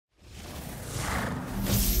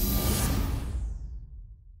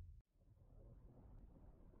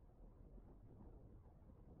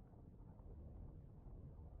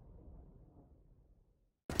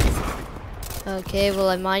Okay, well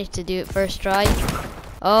I managed to do it first try.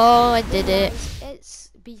 Oh, I did it.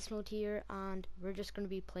 It's beast mode here, and we're just gonna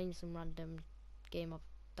be playing some random game of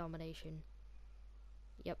domination.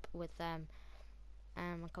 Yep, with a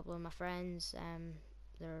couple of my friends.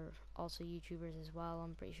 They're also YouTubers as well.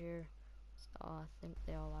 I'm pretty sure. I think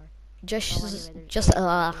they all are. Just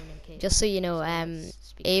so you know,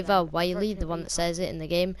 Ava Wiley, the one that says it in the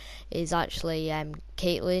game, is actually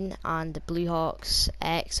Caitlin, and the Bluehawks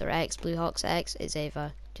X or X Bluehawks X is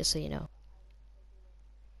Ava. Just so you know.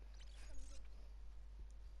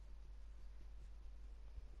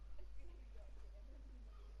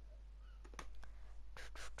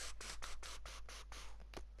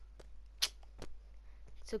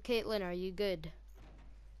 So Caitlin, are you good?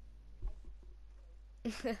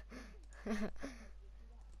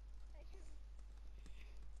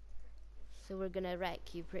 So we're gonna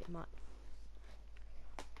wreck you pretty much.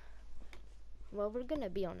 Well, we're gonna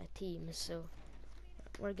be on a team, so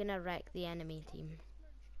we're gonna wreck the enemy team.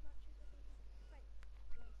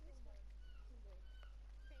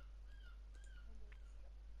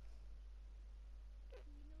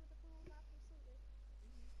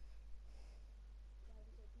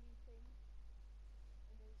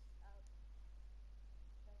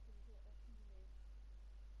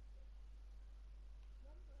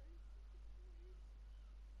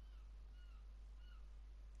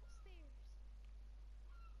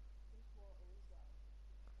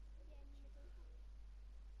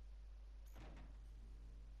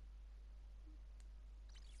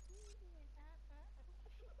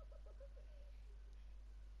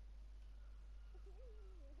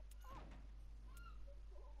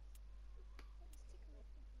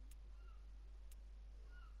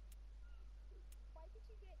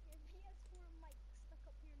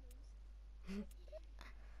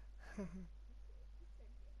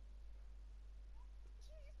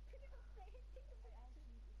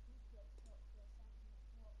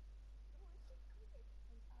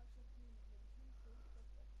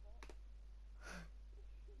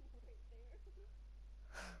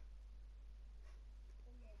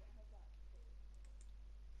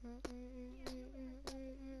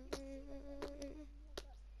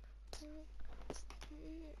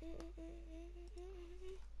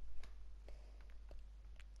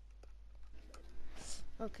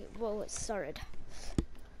 Okay, well, it started.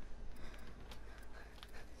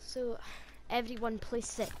 So, everyone play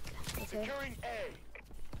sick, okay? Securing A.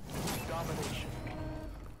 Domination.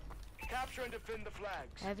 Capture and defend the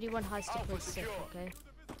flags. Everyone has to play Alpha sick, secure. okay?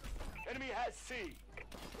 Enemy has C.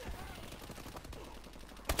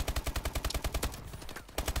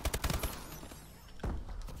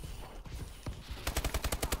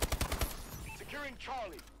 Securing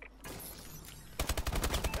Charlie.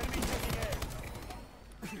 Enemy taking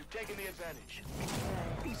A. You've taken the advantage.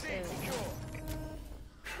 Right, C so secure.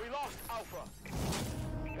 We lost Alpha.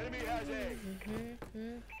 Enemy has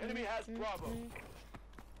A. Enemy has Bravo.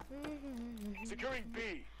 Securing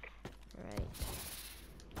B. right.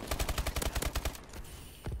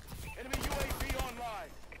 Enemy UAV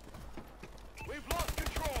online. We've lost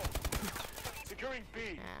control. Securing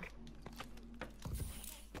B. Ah.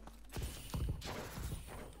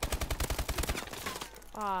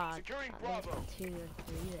 Ah, Securing that Bravo. was 2 or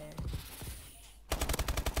 3 there.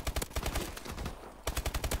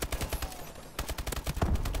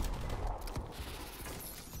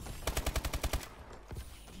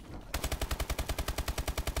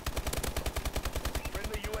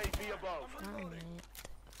 Friendly UAV above. Alright.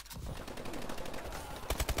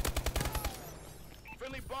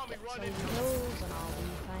 Friendly bombing run Some in. kills and I'll be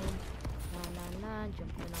fine. Nah,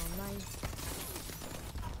 jumping online.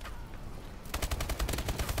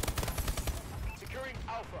 Securing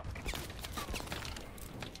Alpha.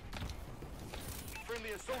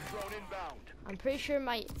 Friendly assault drone inbound. I'm pretty sure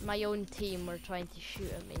my own team were trying to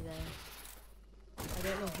shoot at me there. I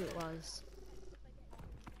don't know who it was.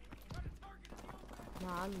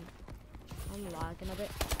 Nah, I'm lagging a bit.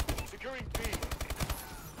 Securing B.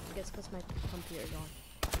 I guess because my computer's on.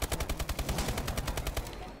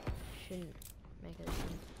 Shouldn't make it.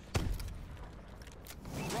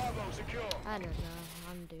 Bravo secure. I don't know.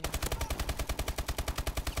 I'm doing this.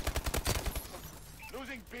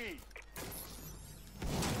 Losing B.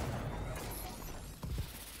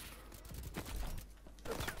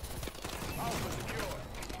 Alpha secure.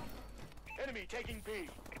 Enemy taking B.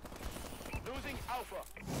 Losing Alpha.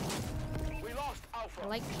 We lost Alpha. I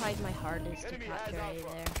like tried my hardest to Enemy capture has A Alpha.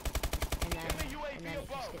 there, and Enemy UAV then it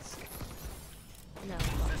above. just gets. No, I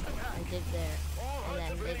did there, All and hunts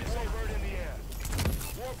then are they ready just. Warbird in the air.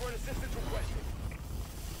 Warbird assistance requested.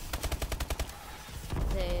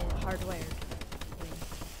 They hardwired.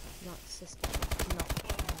 Not system. Not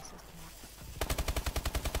system.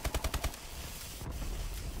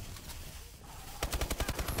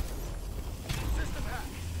 System hack.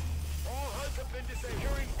 All HUDs have been disabled.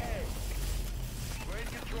 Securing A. We're in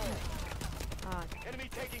control. Ah, Enemy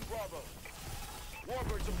taking Bravo.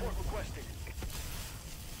 Warbird support requested.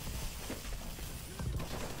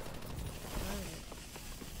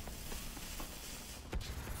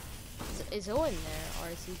 is Owen there, or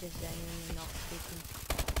is he just genuinely not speaking?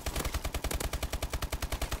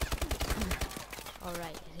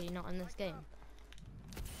 Alright, is he not in this game?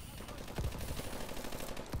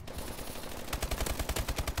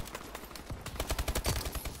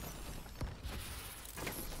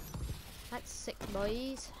 That's sick,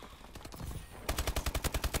 boys.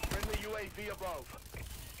 Friendly UAV above.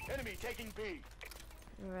 Enemy taking B.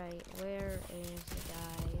 Right, where is the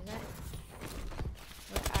guy?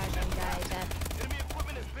 Where are them guys at? Enemy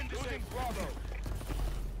equipment has been disabled. Bravo.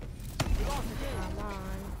 We lost B. Come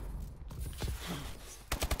on.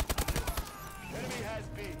 Enemy has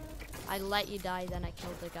B. I let you die, then I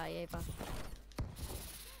killed the guy, Ava.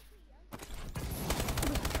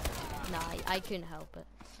 Nah, I couldn't help it.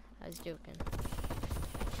 I was joking.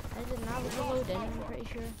 I didn't have a load in, I'm pretty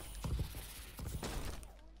sure.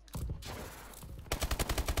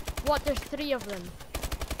 What? There's 3 of them.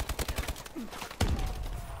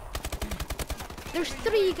 There's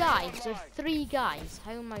 3 guys. There's 3 guys.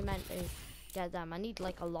 How am I meant to get them? I need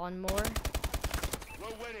like a lawnmower.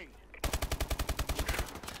 We're winning.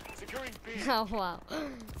 Securing B. Oh wow.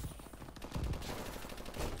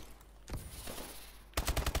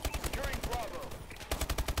 Securing Bravo.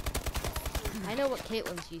 I know what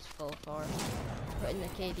Caitlin's useful for. Putting the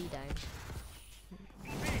KD down. B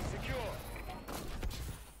secure.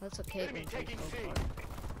 That's what Enemy Caitlin's taking useful C. for.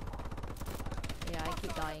 Yeah, I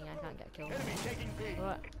keep dying. I can't get killed. Enemy taking B.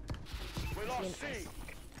 What? We lost C. Nice.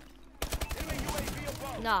 Enemy UAV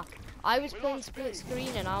above. Nah, I was We playing lost split B.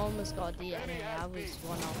 screen and I almost got DNA. Enemy has I was B.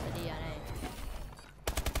 one off the DNA.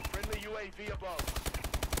 Friendly UAV above.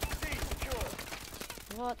 C secure.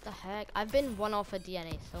 What the heck? I've been one off a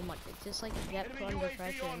DNA so much. It's just like you get put Enemy under UAV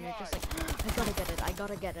pressure and you're just online. like, I gotta get it, I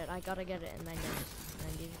gotta get it, I gotta get it, and then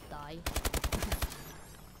you just die.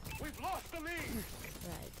 We've lost the lead.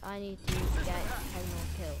 Right, I need to get final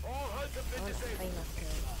kill. All HUDs have I been want a disabled. final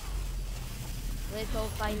kill. Little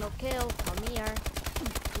final kill, come here.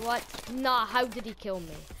 What? Nah, how did he kill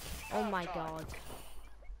me? Oh my god.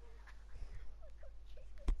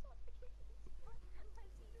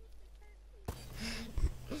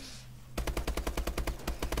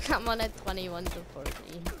 I'm on a 21 to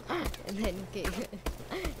 14. And then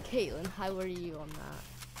Caitlin, how are you on that?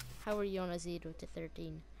 How are you on a 0 to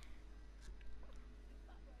 13?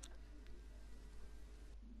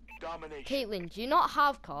 Domination. Caitlin, do you not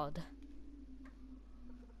have COD?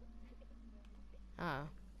 Oh.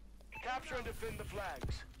 Capture and defend the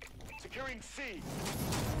flags. Securing C.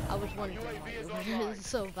 I was wondering UAV why is you online. were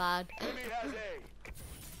so bad. Enemy has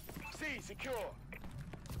A. C secure.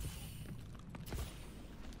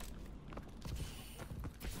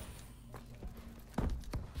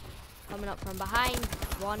 Coming up from behind.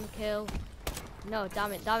 1 kill. No,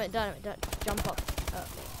 damn it, damn it, damn it. Jump up.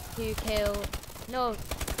 2 kill. No.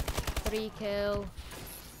 3 kill.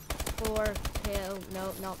 4 kill.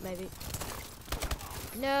 No, not maybe.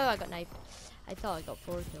 No, I got knifed. I thought I got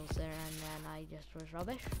 4 kills there and then I just was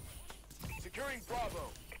rubbish. Securing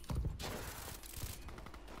Bravo.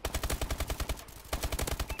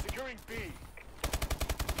 Securing B.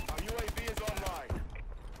 Our UAV is online.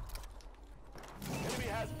 Enemy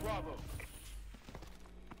has Bravo.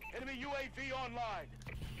 Enemy UAV online.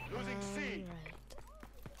 Losing C. Right.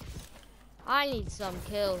 I need some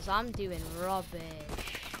kills. I'm doing rubbish.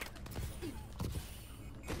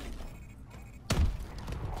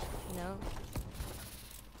 No.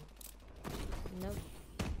 Nope.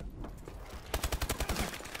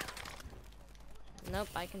 Nope,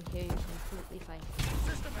 I can hear you completely fine.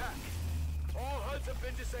 System hack. All HUDs have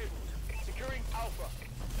been disabled. Securing Alpha.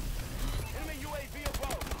 Enemy UAV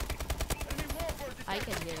above. Enemy warbird detected. I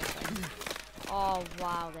can hear it fine. Oh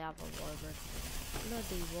wow, they have a warbird.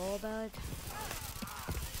 Bloody warbird.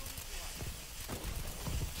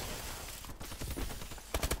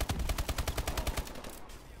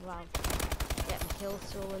 Wow. Getting kill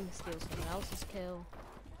stolen, steal someone else's kill.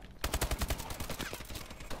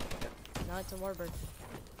 No, it's a warbird.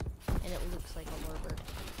 And it looks like a warbird.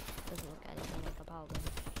 Doesn't look anything like a paladin.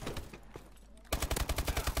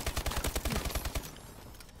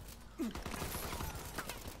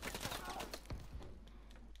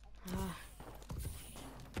 Ah.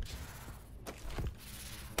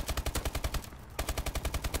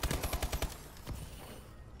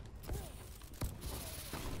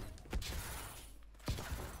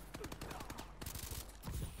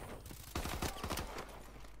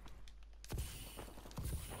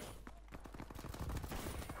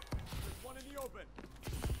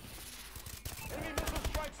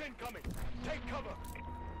 incoming. Take cover.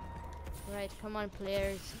 Right, come on,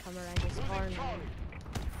 players, come around this Losing corner. Charlie.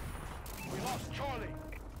 We lost Charlie.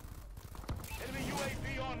 Enemy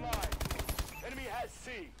UAV online. Enemy has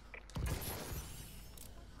C.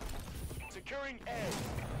 Securing A.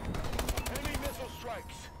 Enemy missile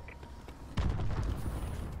strikes.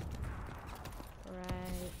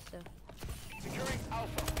 Right, so Securing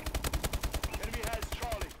Alpha. Enemy has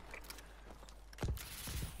Charlie.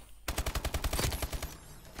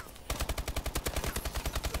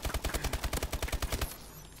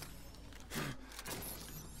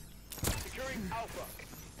 Securing Alpha.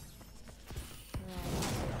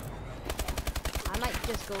 right. I might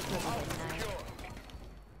just go for the win Alpha now. secure.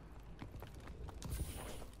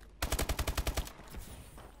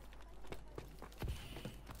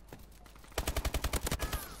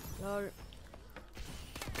 Lol.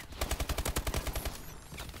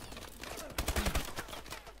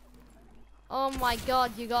 Oh my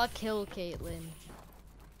god, you got killed, Caitlin.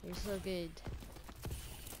 You're so good.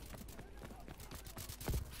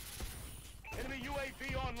 Enemy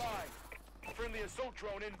UAV online. Friendly assault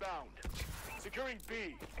drone inbound. Securing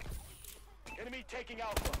B. Enemy taking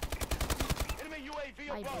Alpha. Enemy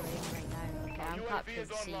UAV I above. believe right now. Okay, I'm UAV captured is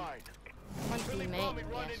C. online. One Friendly teammate. bombing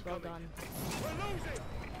run Yes, well incoming. done. We're losing.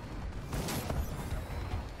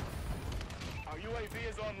 Our UAV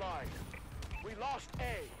is online. We lost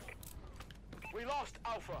A. We lost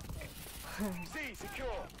Alpha. C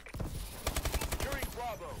secure. Securing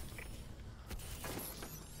Bravo.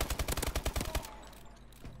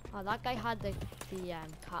 Oh, that guy had the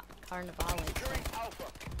carnivale. Securing Alpha.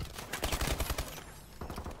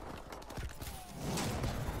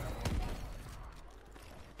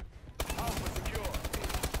 Alpha secure.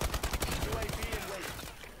 UAV in wait.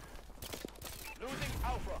 Losing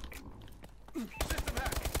Alpha. System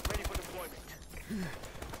hack. Ready for deployment.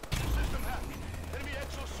 System hack. Enemy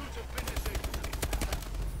exosuits have been disabled.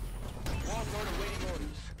 Warbird awaiting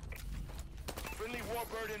orders. Friendly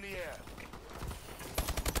Warbird in the air.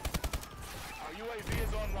 Our UAV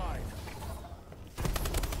is online.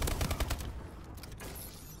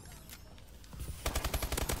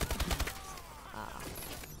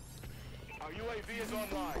 Our UAV is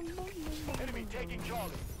online. Enemy taking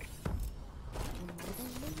Charlie.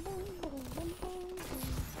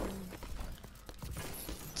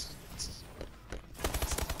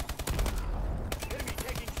 Enemy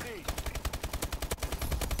taking C.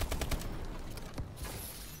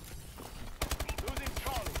 Losing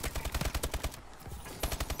Charlie.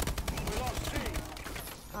 We lost C.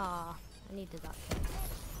 Ah, I needed that kill.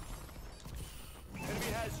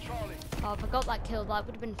 Enemy has Charlie. Oh, if I got that kill, that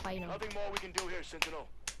would have been final. Nothing more we can do here, Sentinel.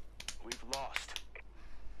 We've lost.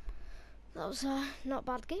 That was not a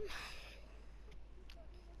bad game.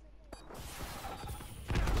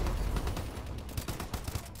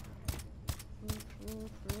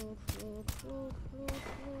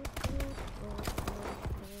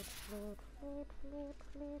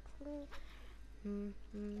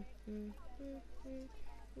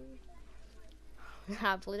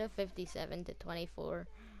 I played a 57 to 24.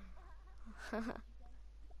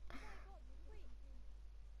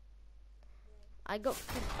 I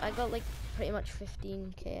got like pretty much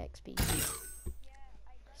 15k XP.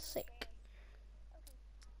 Sick.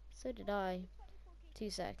 So did I. 2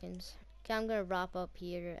 seconds. Okay, I'm gonna wrap up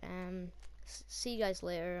here. See you guys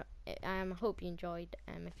later. Hope you enjoyed.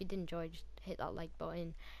 If you did enjoy, just hit that like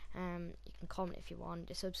button. You can comment if you want.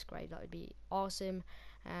 Just subscribe. That would be awesome.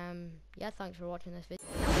 Yeah, thanks for watching this video.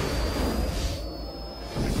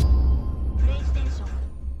 PlayStation